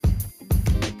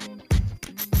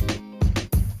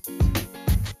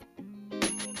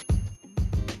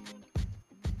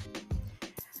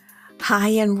Hi,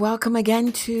 and welcome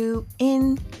again to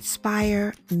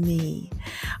Inspire Me.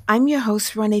 I'm your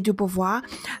host, Renee Dubois.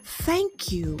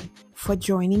 Thank you for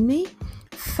joining me.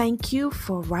 Thank you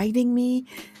for writing me.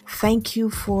 Thank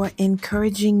you for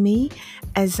encouraging me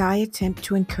as I attempt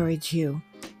to encourage you.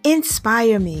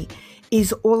 Inspire Me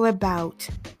is all about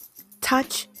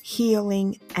touch,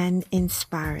 healing, and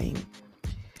inspiring.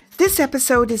 This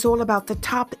episode is all about the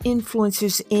top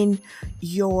influencers in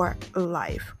your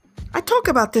life. I talk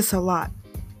about this a lot,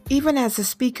 even as a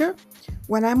speaker,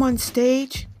 when I'm on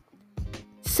stage.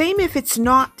 Same if it's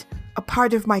not a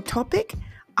part of my topic,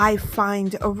 I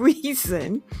find a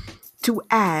reason to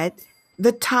add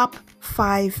the top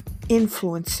 5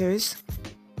 influencers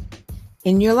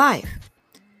in your life.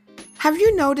 Have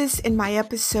you noticed in my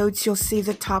episodes, you'll see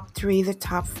the top 3, the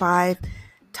top 5,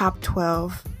 top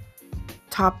 12,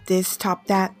 top this, top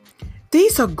that.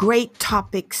 These are great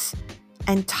topics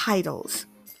and titles,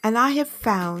 and I have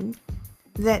found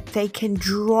that they can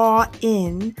draw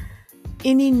in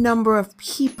any number of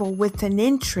people with an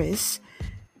interest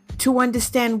to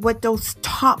understand what those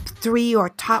top 3 or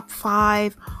top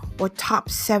 5 or top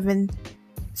 7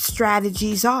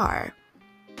 strategies are.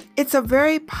 It's a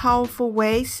very powerful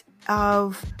way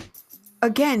of,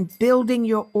 again, building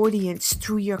your audience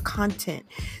through your content.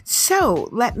 So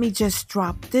let me just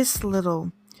drop this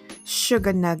little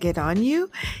sugar nugget on you.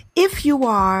 If you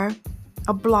are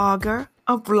a blogger,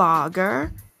 a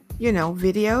vlogger,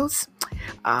 videos,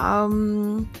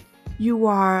 you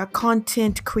are a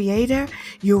content creator,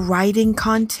 you're writing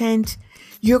content,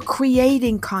 you're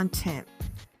creating content,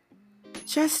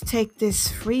 just take this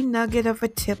free nugget of a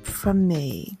tip from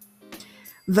me.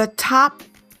 The top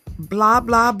blah,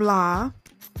 blah, blah,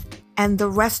 and the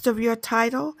rest of your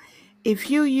title,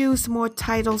 if you use more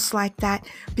titles like that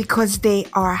because they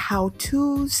are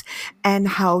how-tos, and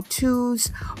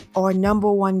how-tos are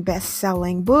number 1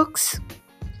 best-selling books,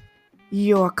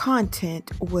 your content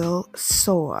will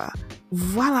soar.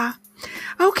 Voila.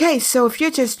 Okay, so if you're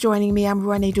just joining me, I'm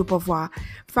Renee Dubois,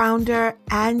 founder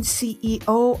and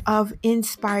CEO of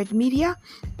Inspired Media,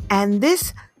 and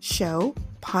this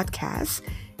podcast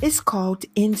is called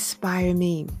Inspire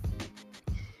Me.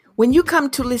 When you come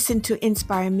to listen to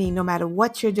Inspire Me, no matter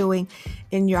what you're doing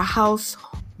in your house,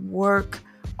 work,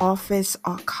 office,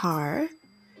 or car,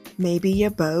 maybe your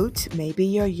boat, maybe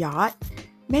your yacht,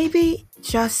 maybe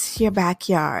just your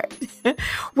backyard,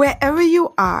 wherever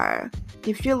you are,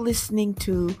 if you're listening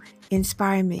to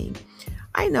Inspire Me,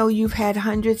 I know you've had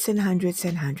hundreds and hundreds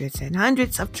and hundreds and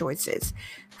hundreds of choices.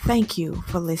 Thank you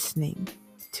for listening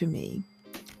to me,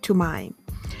 to mine.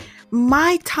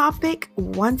 My topic,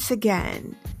 once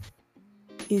again,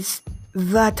 is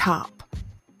the top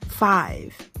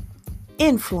 5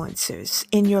 influencers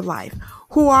in your life.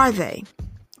 Who are they?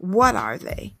 What are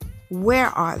they? Where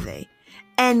are they?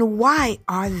 And why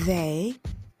are they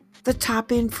the top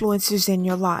influencers in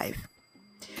your life?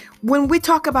 When we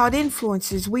talk about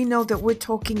influencers, we know that we're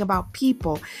talking about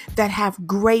people that have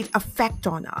great effect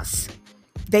on us.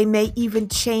 They may even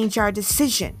change our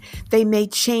decision. They may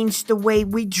change the way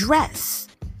we dress.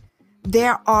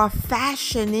 There are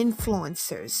fashion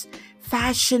influencers,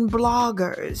 fashion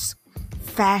bloggers,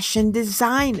 fashion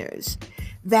designers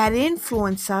that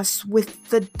influence us with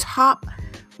the top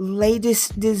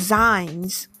latest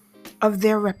designs of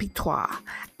their repertoire.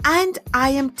 And I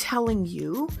am telling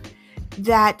you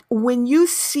that when you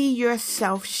see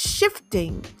yourself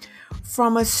shifting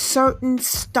from a certain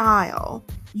style,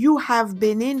 you have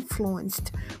been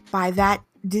influenced by that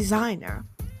designer,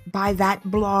 by that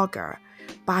blogger,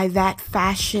 by that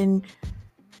fashion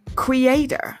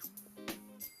creator.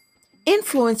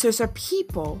 Influencers are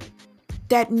people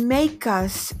that make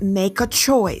us make a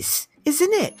choice,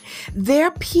 isn't it?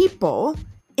 They're people,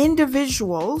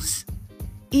 individuals,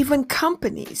 even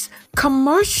companies,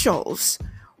 commercials.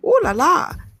 Ooh la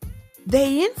la.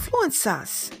 They influence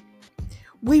us.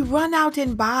 We run out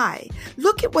and buy.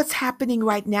 Look at what's happening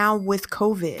right now with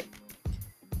COVID.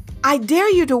 I dare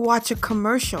you to watch a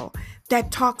commercial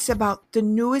that talks about the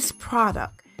newest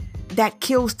product that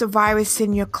kills the virus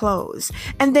in your clothes,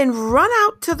 and then run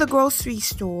out to the grocery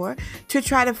store to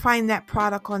try to find that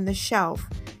product on the shelf.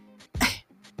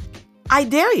 I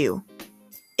dare you.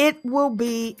 It will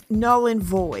be null and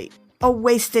void, a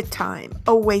wasted time,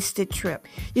 a wasted trip.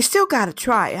 You still got to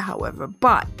try it, however,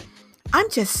 but I'm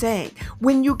just saying,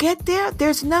 when you get there,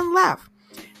 there's none left.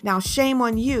 Now, shame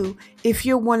on you if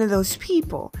you're one of those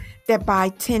people that buy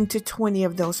 10 to 20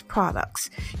 of those products.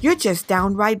 You're just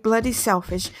downright bloody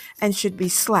selfish and should be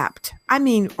slapped. I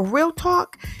mean, real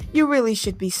talk, you really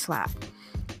should be slapped.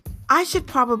 I should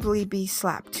probably be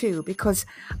slapped too, because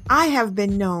I have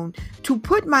been known to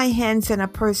put my hands in a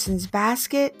person's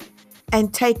basket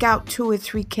and take out 2 or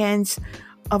 3 cans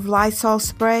of Lysol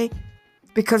spray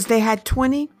because they had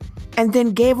 20 and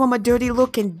then gave them a dirty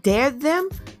look and dared them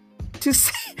to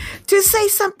say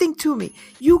something to me.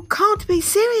 You can't be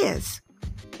serious.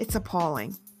 It's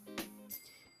appalling.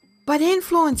 But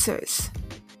influencers,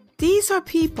 these are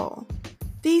people.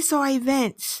 These are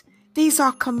events. These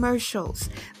are commercials.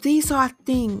 These are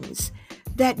things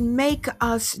that make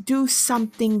us do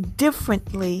something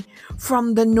differently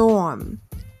from the norm.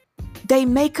 They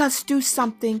make us do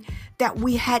something that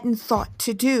we hadn't thought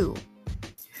to do.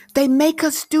 They make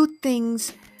us do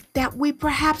things that we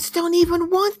perhaps don't even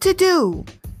want to do.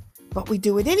 But we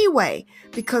do it anyway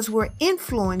because we're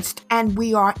influenced and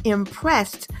we are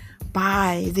impressed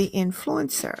by the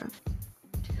influencer.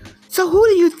 So who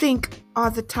do you think are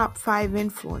the top 5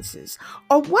 influencers?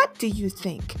 Or what do you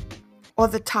think are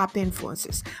the top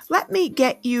influencers? Let me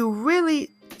get you really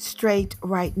straight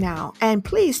right now. And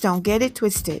please don't get it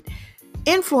twisted.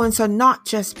 Influencers are not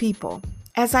just people.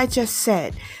 As I just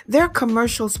said, there are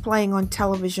commercials playing on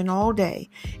television all day,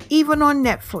 even on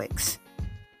Netflix.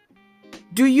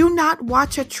 Do you not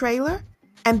watch a trailer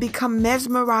and become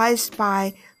mesmerized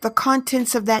by the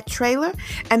contents of that trailer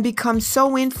and become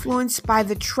so influenced by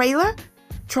the trailer,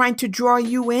 trying to draw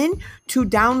you in to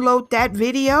download that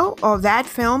video or that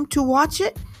film to watch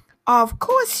it? Of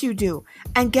course you do.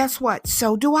 And guess what?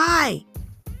 So do I.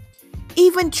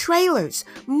 Even trailers,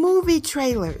 movie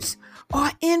trailers,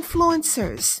 are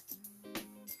influencers.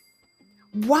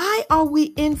 Why are we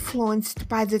influenced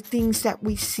by the things that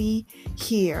we see,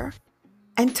 hear,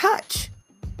 and touch?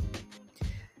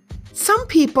 Some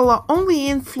people are only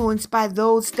influenced by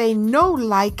those they know,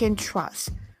 like, and trust.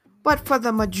 But for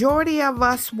the majority of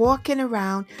us walking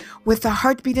around with a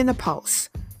heartbeat and a pulse,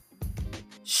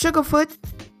 Sugarfoot,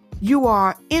 you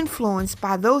are influenced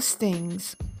by those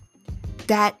things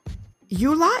that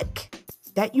you like,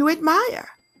 that you admire,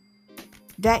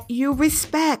 that you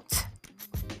respect.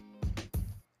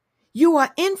 You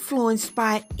are influenced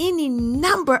by any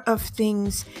number of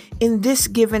things in this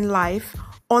given life,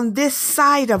 on this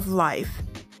side of life.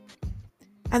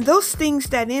 And those things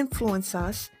that influence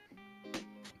us,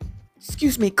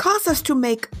 cause us to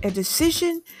make a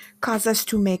decision, cause us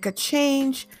to make a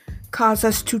change, cause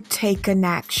us to take an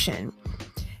action.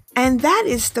 And that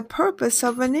is the purpose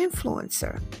of an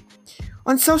influencer.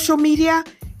 On social media,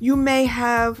 you may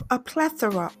have a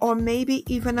plethora or maybe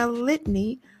even a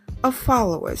litany of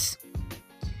followers.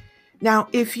 Now,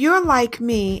 if you're like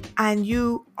me and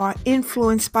you are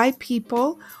influenced by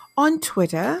people on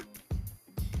Twitter,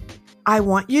 I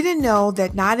want you to know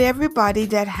that not everybody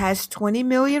that has 20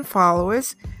 million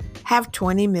followers have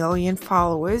 20 million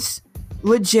followers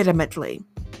legitimately.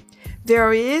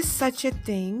 There is such a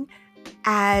thing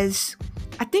as,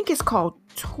 I think it's called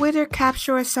Twitter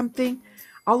capture or something.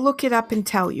 I'll look it up and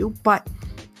tell you, but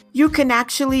you can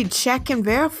actually check and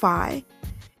verify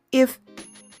if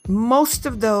most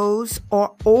of those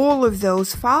or all of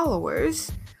those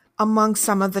followers among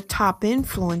some of the top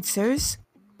influencers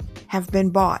have been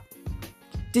bought.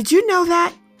 Did you know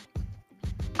that?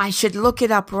 I should look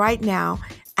it up right now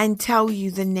and tell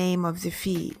you the name of the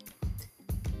feed.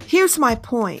 Here's my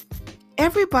point.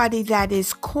 Everybody that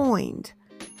is coined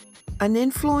an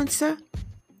influencer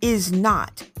is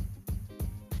not.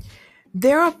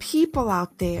 There are people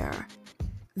out there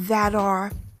that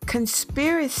are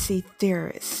conspiracy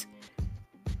theorists,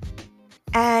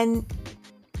 and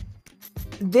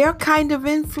their kind of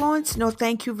influence, no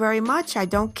thank you very much, I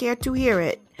don't care to hear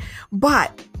it.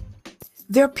 But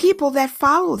there are people that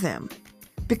follow them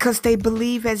because they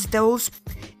believe as those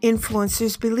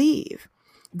influencers believe.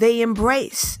 They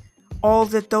embrace all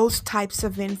that those types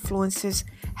of influencers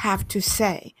have to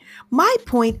say. My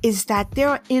point is that there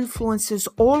are influences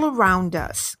all around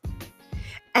us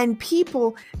and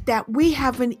people that we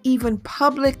haven't even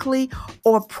publicly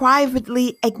or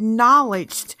privately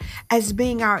acknowledged as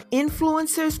being our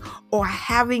influencers or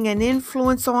having an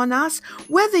influence on us,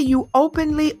 whether you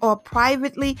openly or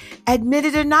privately admit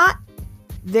it or not.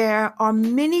 There are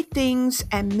many things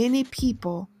and many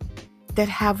people that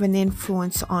have an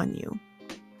influence on you.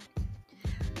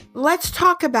 Let's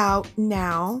talk about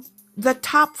now the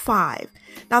top 5.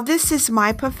 Now, this is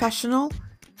my professional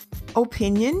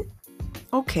opinion.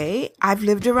 Okay, I've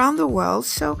lived around the world,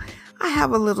 so I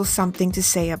have a little something to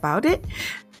say about it.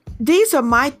 These are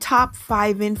my top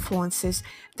 5 influences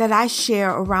that I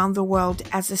share around the world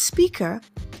as a speaker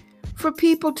for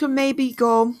people to maybe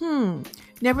go,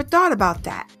 never thought about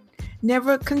that.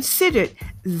 Never considered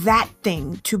that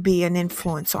thing to be an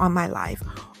influence on my life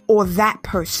or that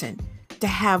person to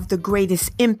have the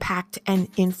greatest impact and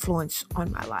influence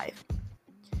on my life.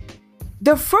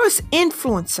 The first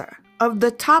influencer of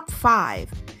the top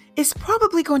 5 is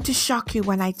probably going to shock you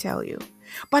when I tell you.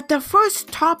 But the first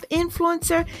top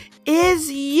influencer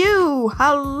is you.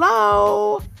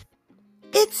 Hello.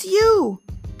 It's you.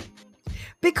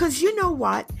 Because you know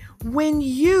what? When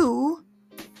you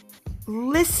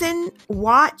listen,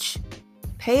 watch,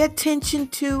 pay attention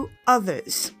to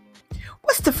others,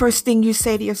 what's the first thing you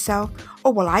say to yourself? Oh,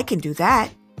 well, I can do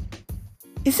that.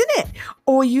 Isn't it?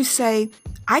 Or you say,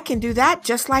 I can do that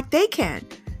just like they can,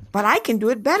 but I can do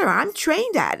it better. I'm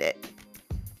trained at it.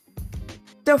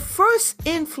 The first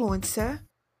influencer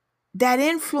that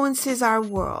influences our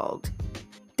world,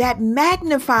 that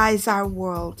magnifies our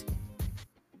world,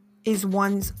 is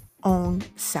one's own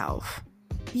self.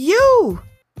 You!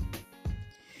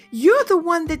 You're the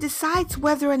one that decides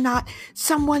whether or not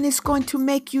someone is going to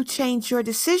make you change your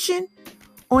decision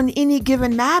on any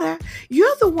given matter.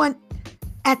 You're the one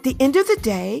at the end of the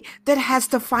day that has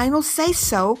the final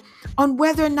say-so on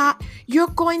whether or not you're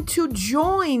going to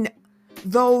join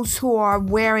those who are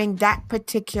wearing that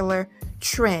particular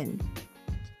trend.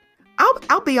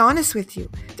 I'll be honest with you.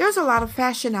 There's a lot of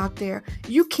fashion out there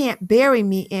you can't bury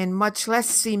me in, much less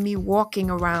see me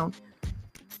walking around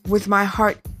with my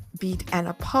heartbeat and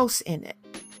a pulse in it.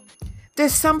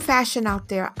 There's some fashion out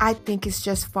there I think is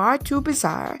just far too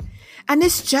bizarre, and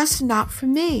it's just not for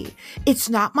me. It's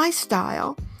not my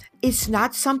style. It's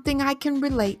not something I can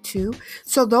relate to.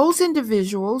 So those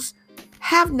individuals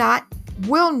have not,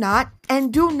 will not,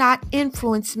 and do not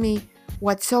influence me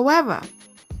whatsoever.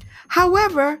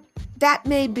 However, that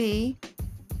may be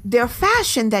their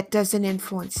fashion that doesn't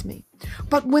influence me.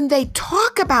 But when they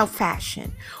talk about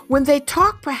fashion, when they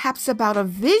talk perhaps about a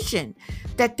vision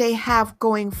that they have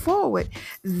going forward,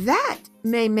 that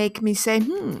may make me say,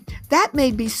 that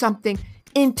may be something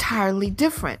entirely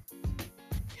different.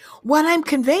 What I'm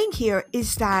conveying here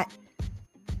is that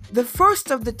the first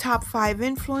of the top 5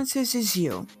 influences is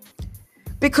you.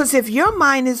 Because if your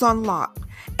mind is on lock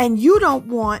and you don't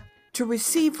want to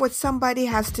receive what somebody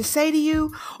has to say to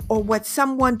you or what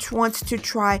someone wants to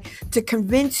try to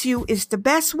convince you is the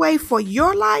best way for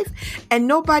your life, and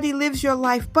nobody lives your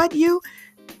life but you,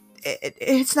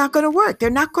 it's not going to work. They're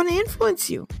not going to influence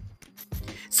you.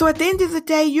 So at the end of the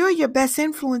day, you're your best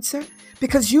influencer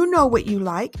because you know what you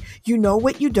like, you know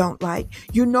what you don't like,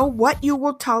 you know what you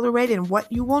will tolerate and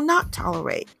what you will not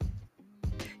tolerate.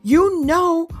 You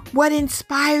know what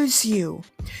inspires you.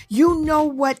 You know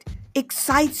what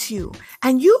excites you,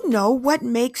 and you know what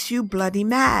makes you bloody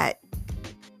mad.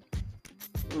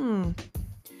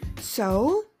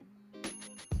 So,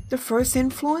 the first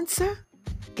influencer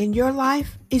in your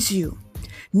life is you.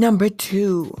 Number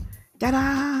 2,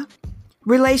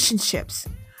 relationships.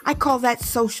 I call that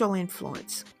social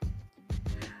influence.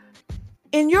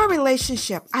 In your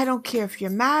relationship, I don't care if you're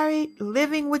married,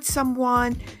 living with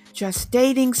someone, just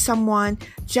dating someone,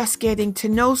 just getting to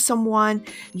know someone,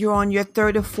 you're on your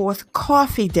 3rd or 4th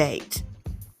coffee date.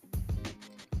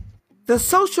 The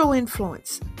social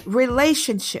influence,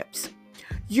 relationships.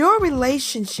 Your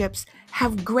relationships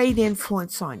have great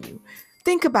influence on you.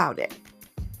 Think about it.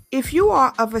 If you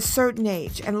are of a certain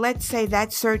age, and let's say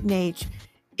that certain age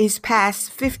is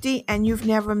past 50 and you've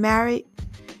never married,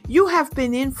 you have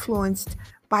been influenced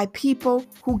by people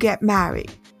who get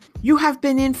married. You have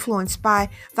been influenced by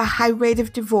the high rate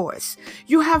of divorce.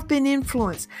 You have been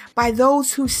influenced by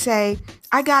those who say,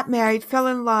 I got married, fell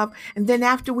in love, and then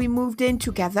after we moved in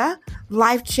together,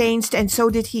 life changed and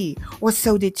so did he or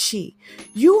so did she.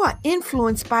 You are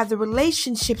influenced by the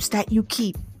relationships that you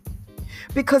keep.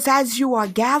 Because as you are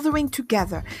gathering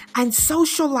together and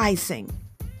socializing,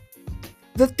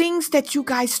 the things that you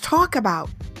guys talk about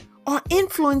are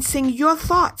influencing your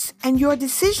thoughts and your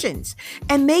decisions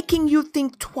and making you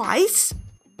think twice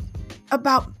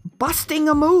about busting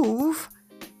a move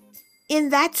in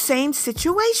that same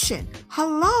situation.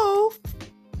 Hello?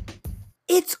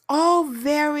 It's all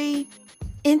very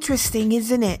interesting,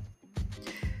 isn't it?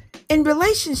 In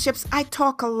relationships, I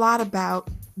talk a lot about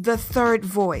the third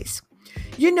voice.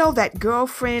 You know, that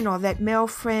girlfriend or that male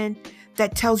friend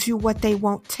that tells you what they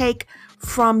won't take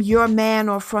from your man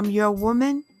or from your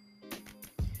woman?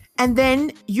 And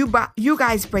then you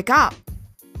guys break up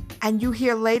and you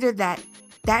hear later that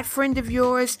that friend of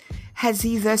yours has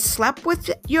either slept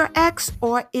with your ex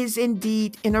or is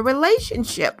indeed in a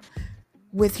relationship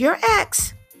with your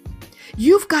ex.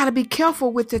 You've got to be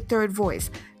careful with the third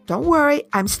voice. Don't worry,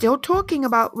 I'm still talking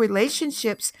about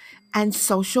relationships and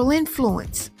social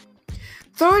influence.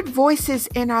 Third voices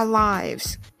in our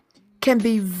lives can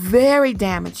be very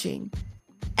damaging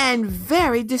and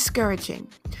very discouraging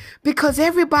because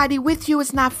everybody with you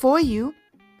is not for you.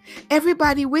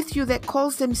 Everybody with you that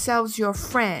calls themselves your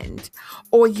friend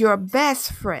or your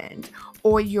best friend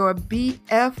or your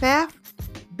BFF,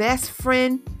 best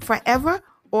friend forever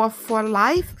or for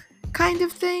life kind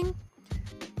of thing,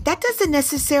 that doesn't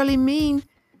necessarily mean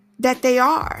that they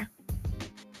are.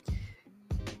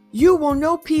 You will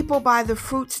know people by the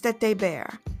fruits that they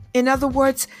bear. In other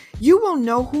words, you will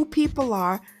know who people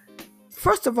are,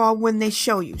 first of all, when they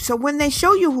show you. So when they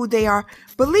show you who they are,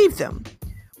 believe them.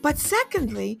 But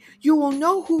secondly, you will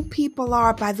know who people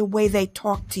are by the way they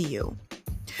talk to you,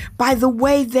 by the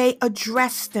way they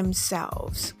address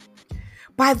themselves,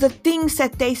 by the things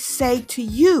that they say to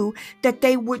you that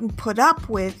they wouldn't put up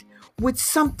with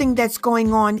something that's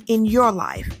going on in your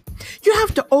life. You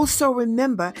have to also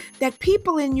remember that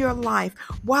people in your life,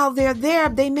 while they're there,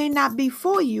 they may not be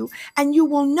for you, and you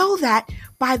will know that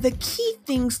by the key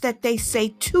things that they say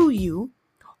to you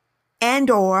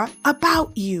and or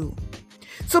about you.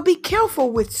 So be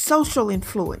careful with social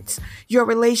influence, your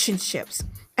relationships,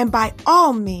 and by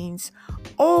all means,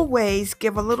 always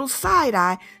give a little side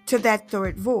eye to that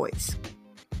third voice.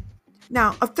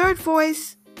 Now, a third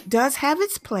voice does have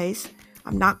its place.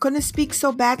 I'm not going to speak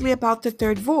so badly about the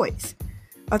third voice.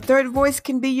 A third voice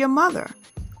can be your mother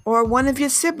or one of your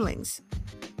siblings.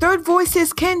 Third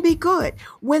voices can be good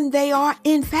when they are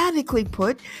emphatically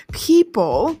put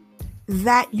people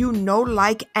that you know,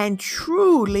 like, and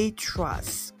truly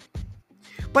trust.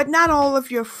 But not all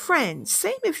of your friends,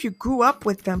 same if you grew up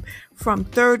with them from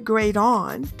third grade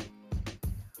on,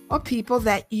 are people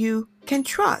that you can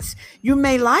trust. You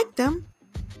may like them,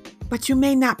 but you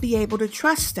may not be able to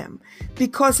trust them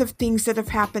because of things that have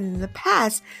happened in the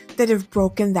past that have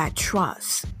broken that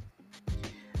trust.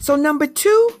 So number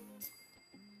 2,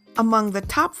 among the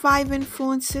top 5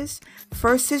 influences,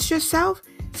 first is yourself,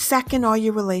 second are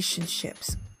your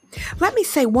relationships. Let me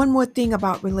say one more thing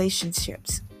about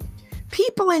relationships.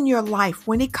 People in your life,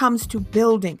 when it comes to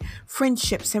building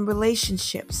friendships and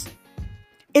relationships,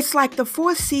 it's like the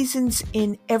 4 seasons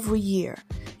in every year.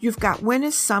 You've got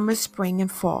winter, summer, spring,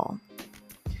 and fall.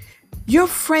 Your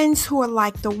friends who are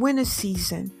like the winter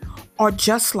season are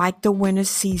just like the winter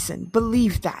season.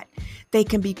 Believe that. They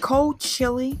can be cold,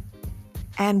 chilly,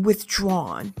 and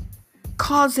withdrawn,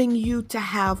 causing you to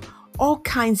have all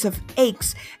kinds of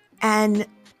aches and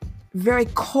very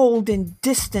cold and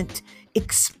distant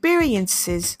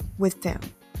experiences with them.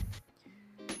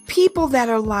 People that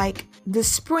are like the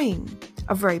spring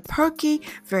are very perky,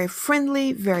 very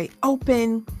friendly, very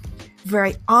open,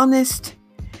 very honest,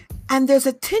 and there's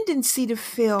a tendency to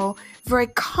feel very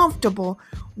comfortable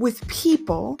with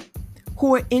people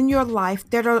who are in your life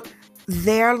that are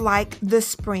there like the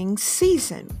spring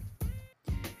season.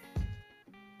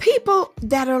 People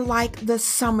that are like the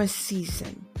summer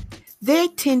season, they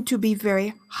tend to be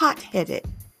very hot-headed.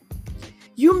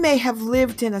 You may have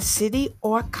lived in a city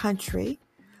or country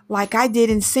like I did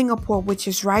in Singapore, which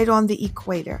is right on the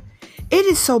equator. It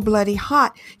is so bloody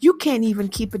hot, you can't even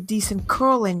keep a decent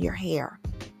curl in your hair.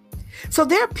 So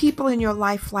there are people in your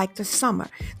life like the summer.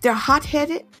 They're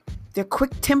hot-headed, they're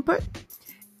quick-tempered,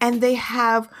 and they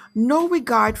have no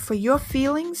regard for your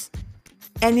feelings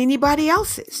and anybody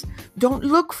else's. Don't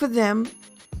look for them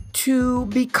to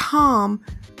be calm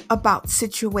about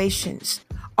situations.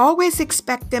 Always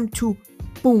expect them to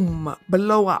boom,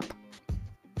 blow up.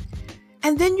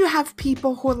 And then you have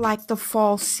people who are like the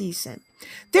fall season.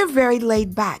 They're very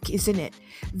laid back, isn't it?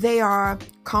 They are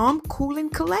calm, cool,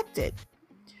 and collected.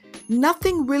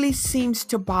 Nothing really seems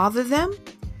to bother them.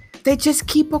 They just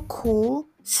keep a cool,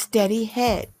 steady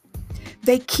head.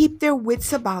 They keep their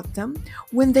wits about them.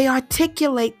 When they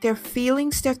articulate their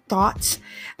feelings, their thoughts,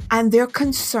 and their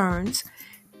concerns,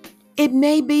 it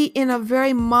may be in a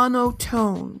very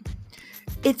monotone.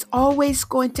 It's always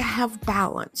going to have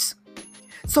balance.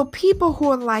 So people who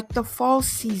are like the fall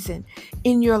season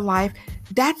in your life,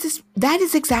 that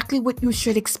is exactly what you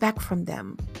should expect from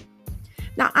them.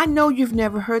 Now, I know you've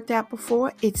never heard that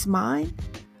before. It's mine.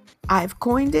 I've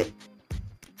coined it.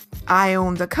 I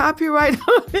own the copyright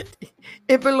on it.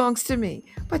 It belongs to me,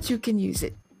 but you can use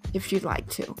it if you'd like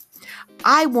to.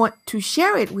 I want to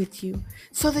share it with you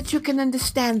so that you can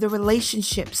understand the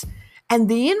relationships and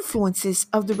the influences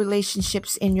of the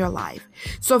relationships in your life.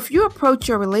 So if you approach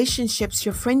your relationships,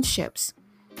 your friendships,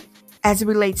 as it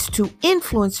relates to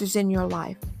influencers in your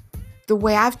life, the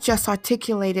way I've just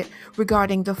articulated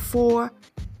regarding the 4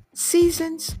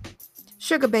 seasons,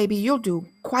 sugar baby, you'll do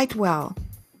quite well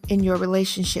in your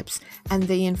relationships and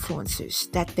the influencers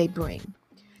that they bring.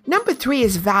 Number 3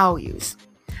 is values.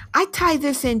 I tie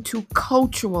this into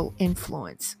cultural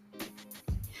influence.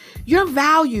 Your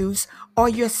values are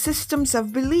your systems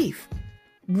of belief,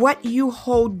 what you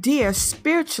hold dear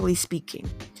spiritually speaking.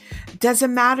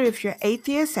 Doesn't matter if you're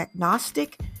atheist,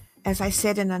 agnostic, as I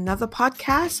said in another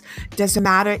podcast. Doesn't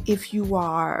matter if you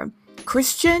are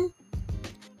Christian,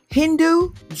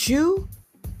 Hindu, Jew.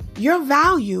 Your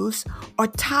values are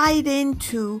tied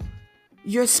into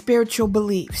your spiritual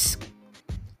beliefs.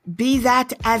 Be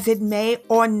that as it may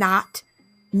not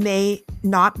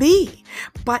be.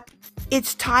 But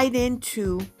it's tied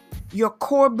into your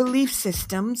core belief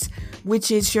systems,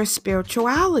 which is your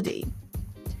spirituality.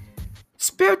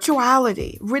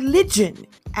 Spirituality, religion,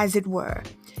 as it were,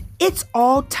 it's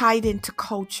all tied into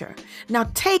culture. Now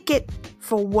take it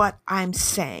for what I'm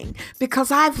saying,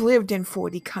 because I've lived in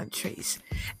 40 countries,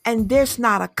 and there's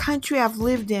not a country I've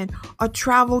lived in or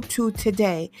traveled to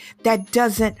today that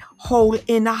doesn't hold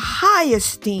in a high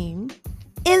esteem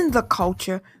in the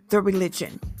culture, the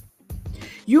religion.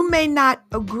 You may not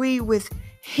agree with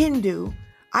Hindu.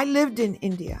 I lived in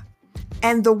India,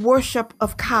 and the worship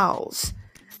of cows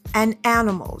and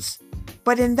animals,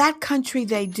 but in that country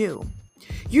they do.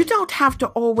 You don't have to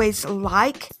always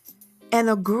like and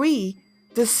agree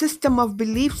the system of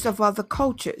beliefs of other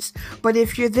cultures, but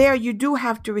if you're there, you do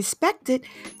have to respect it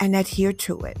and adhere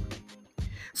to it.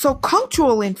 So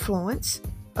cultural influence,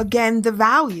 again, the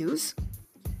values,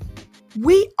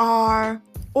 we are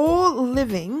all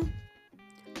living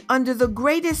under the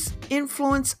greatest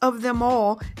influence of them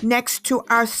all, next to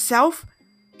our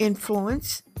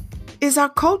self-influence, is our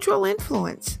cultural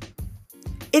influence.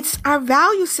 It's our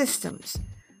value systems.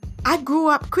 I grew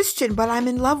up Christian, but I'm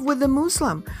in love with a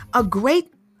Muslim, a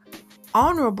great,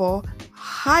 honorable,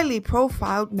 highly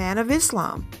profiled man of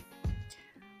Islam.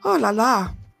 Oh la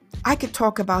la, I could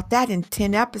talk about that in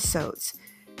 10 episodes.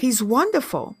 He's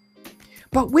wonderful.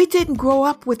 But we didn't grow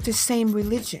up with the same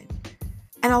religion.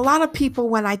 And a lot of people,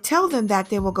 when I tell them that,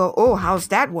 they will go, oh, how's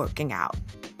that working out?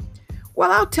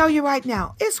 Well, I'll tell you right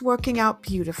now, it's working out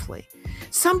beautifully.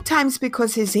 Sometimes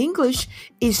because his English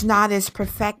is not as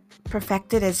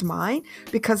perfected as mine,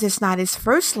 because it's not his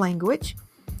first language,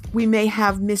 we may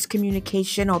have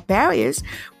miscommunication or barriers,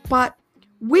 but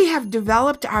we have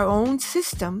developed our own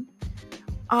system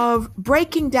of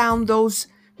breaking down those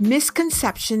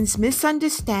misconceptions,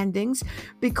 misunderstandings,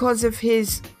 because of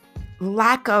his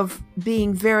lack of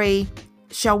being very,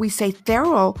 shall we say,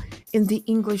 thorough in the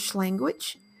English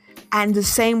language, and the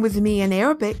same with me in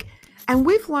Arabic. And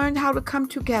we've learned how to come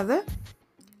together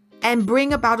and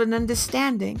bring about an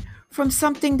understanding from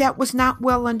something that was not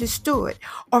well understood,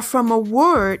 or from a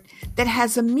word that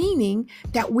has a meaning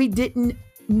that we didn't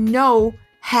know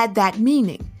had that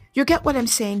meaning. You get what I'm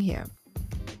saying here?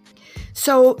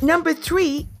 So number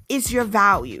 3 is your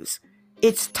values.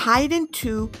 It's tied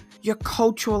into your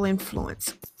cultural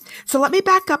influence. So let me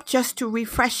back up just to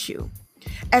refresh you.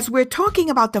 As we're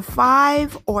talking about the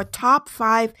 5 or top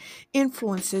 5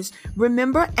 influences,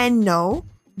 remember and know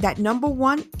that number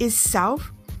 1 is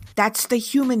self. That's the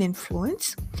human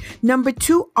influence. Number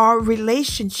 2 are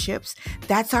relationships.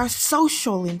 That's our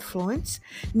social influence.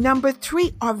 Number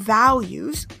 3 are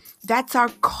values. That's our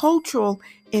cultural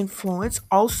influence,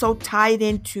 also tied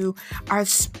into our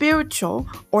spiritual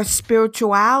or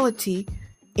spirituality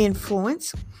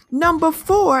influence. Number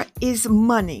 4 is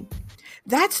money.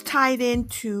 That's tied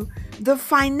into the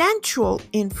financial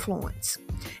influence.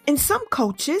 In some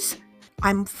cultures,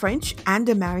 I'm French and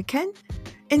American,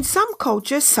 in some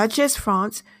cultures, such as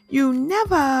France, you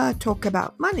never talk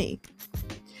about money.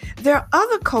 There are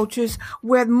other cultures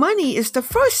where money is the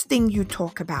first thing you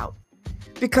talk about,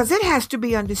 because it has to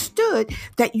be understood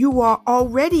that you are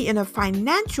already in a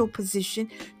financial position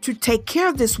to take care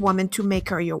of this woman to make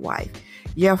her your wife.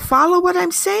 You follow what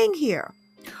I'm saying here?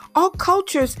 All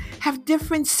cultures have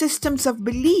different systems of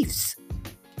beliefs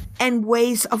and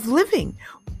ways of living,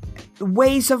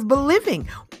 ways of believing,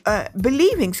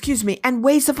 and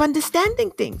ways of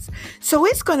understanding things. So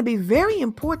it's going to be very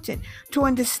important to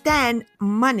understand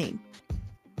money.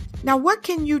 Now, what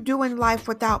can you do in life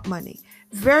without money?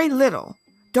 Very little.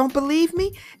 Don't believe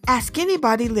me? Ask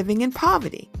anybody living in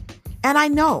poverty. And I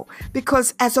know,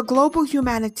 because as a global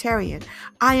humanitarian,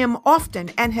 I am often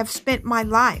and have spent my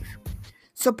life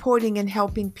supporting and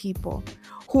helping people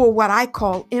who are what I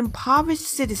call impoverished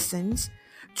citizens,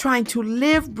 trying to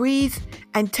live, breathe,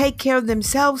 and take care of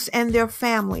themselves and their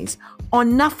families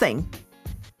on nothing.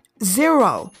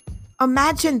 Zero.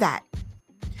 Imagine that.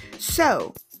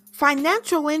 So,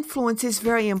 financial influence is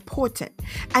very important,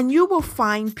 and you will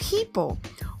find people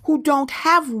who don't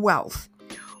have wealth,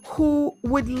 who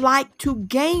would like to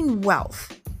gain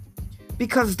wealth,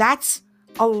 because that's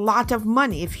a lot of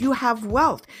money. If you have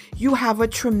wealth, you have a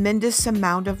tremendous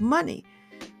amount of money.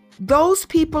 Those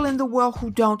people in the world who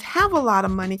don't have a lot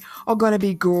of money are going to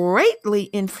be greatly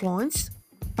influenced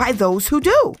by those who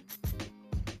do.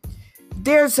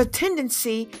 there's a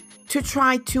tendency to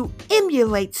try to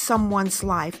emulate someone's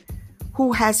life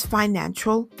who has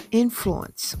financial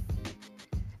influence.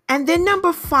 And then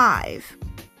number 5,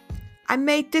 I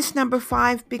made this number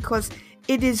 5 because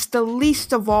it is the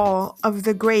least of all of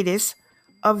the greatest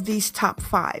of these top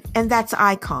 5, and that's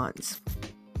icons.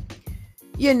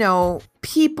 You know,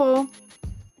 people,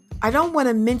 I don't want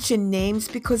to mention names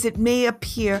because it may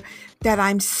appear that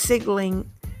I'm singling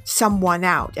someone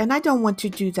out, and I don't want to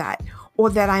do that, or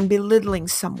that I'm belittling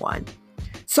someone.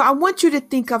 So I want you to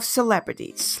think of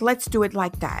celebrities. Let's do it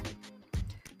like that.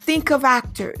 Think of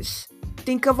actors.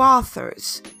 Think of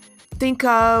authors. Think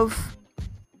of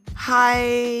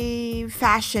high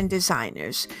fashion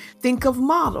designers. Think of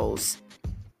models.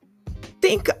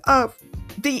 Think of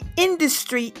the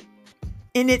industry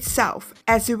in itself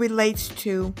as it relates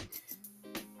to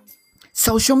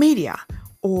social media,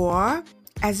 or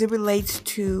as it relates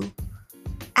to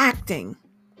acting,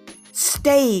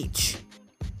 stage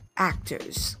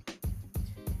actors.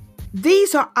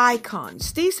 These are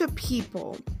icons. These are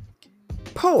people,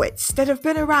 poets that have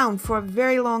been around for a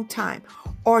very long time,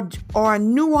 or are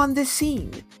new on the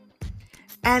scene.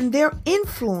 And their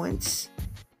influence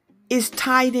is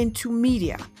tied into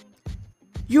media.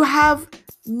 You have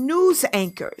news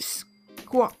anchors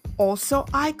who are also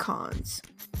icons.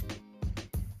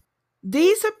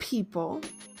 These are people,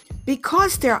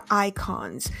 because they're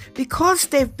icons, because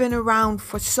they've been around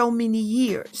for so many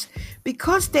years,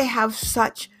 because they have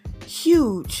such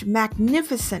huge,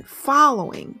 magnificent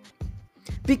following,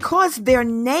 because their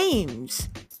names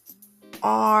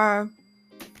are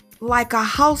like a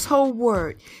household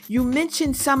word. You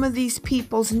mention some of these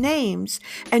people's names,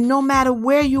 and no matter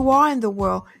where you are in the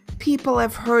world, people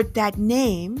have heard that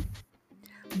name.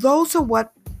 Those are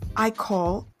what I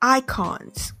call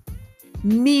icons,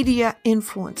 media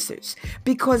influencers,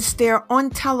 because they're on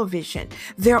television,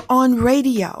 they're on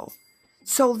radio.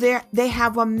 So they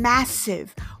have a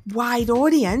massive, wide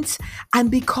audience,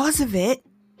 and because of it,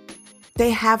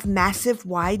 they have massive,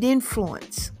 wide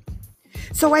influence.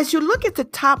 So as you look at the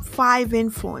top 5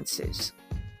 influences,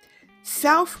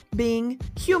 self being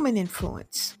human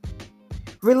influence,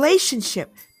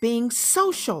 relationship being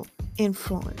social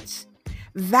influence,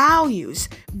 values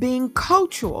being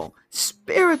cultural,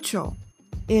 spiritual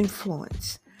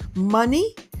influence,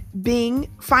 money being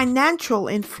financial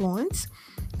influence,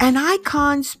 and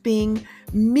icons being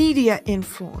media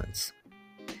influence.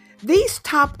 These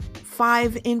top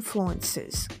 5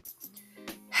 influences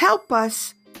help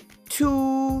us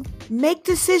to make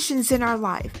decisions in our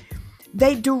life.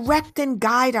 They direct and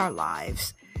guide our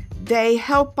lives. They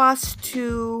help us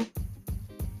to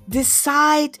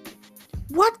decide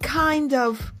what kind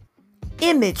of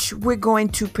image we're going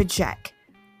to project,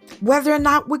 whether or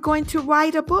not we're going to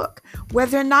write a book,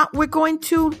 whether or not we're going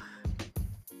to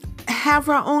have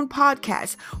our own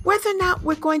podcast, whether or not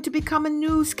we're going to become a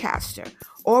newscaster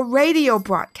or radio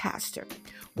broadcaster,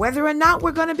 whether or not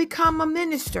we're going to become a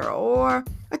minister or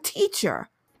a teacher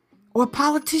or a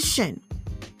politician.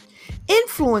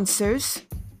 Influencers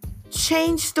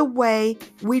change the way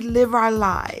we live our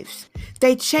lives.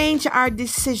 They change our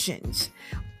decisions,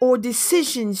 or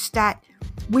decisions that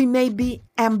we may be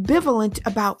ambivalent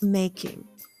about making.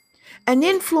 An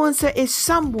influencer is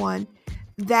someone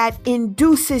that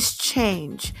induces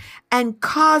change and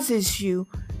causes you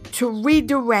to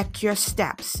redirect your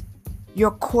steps,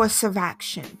 your course of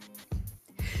action.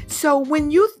 So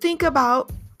when you think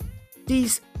about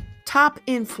these top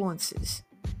influences,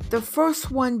 the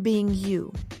first one being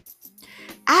you,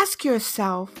 ask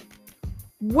yourself,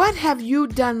 what have you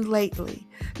done lately,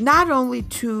 not only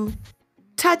to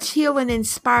touch, heal, and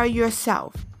inspire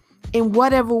yourself in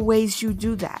whatever ways you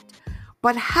do that,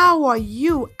 but how are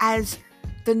you, as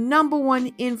the number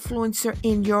one influencer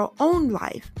in your own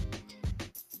life,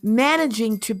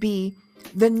 managing to be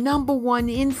the number one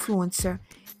influencer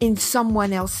in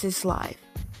someone else's life?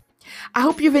 I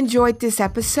hope you've enjoyed this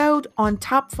episode on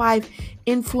Top 5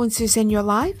 Influencers in Your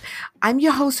Life. I'm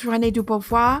your host, Renee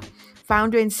Dubois,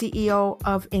 founder and CEO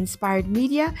of Inspired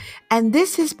Media, and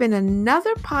this has been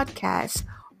another podcast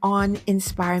on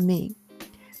Inspire Me.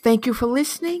 Thank you for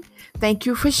listening. Thank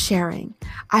you for sharing.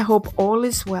 I hope all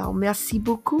is well. Merci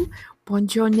beaucoup. Bonne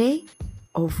journée.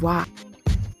 Au revoir.